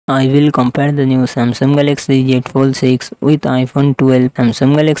I will compare the new Samsung Galaxy Z Fold 6 with iPhone 12.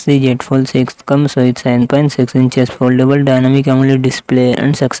 Samsung Galaxy Z Fold 6 comes with 7.6 inches foldable dynamic AMOLED display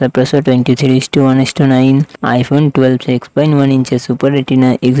and success ratio 23:1:9. iPhone 12 6.1 inches Super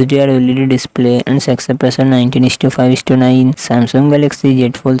Retina XDR LED display and success ratio 19:5:9. Samsung Galaxy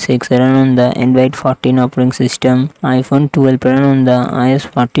Z Fold 6 run on the Android 14 operating system. iPhone 12 run on the iOS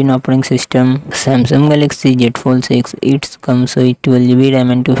 14 operating system. Samsung Galaxy Z Fold 6 it comes with 12GB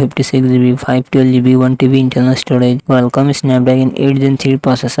RAM and 256GB 512GB 1TB internal storage. Qualcomm Snapdragon 8 Gen 3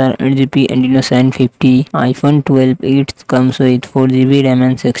 processor 8GB Adreno 750. iPhone 12 it comes with 4GB RAM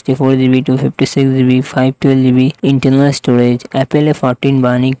and 64GB 256GB 512GB internal storage. Apple A14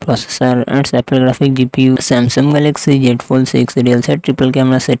 Bionic processor and Apple graphic GPU. Samsung Galaxy Z Fold 6 real set triple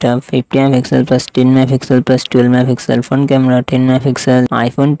camera setup 50MP plus 10MP plus 12MP front camera 10MP.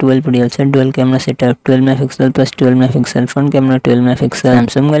 iPhone 12 real set dual camera setup 12MP plus 12MP front camera 12MP.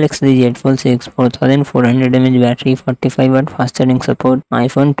 Samsung Galaxy Z Fold 6 4400 mAh battery 45W fast charging support.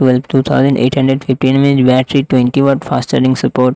 iPhone 12 2815 mAh battery 20W fast charging support.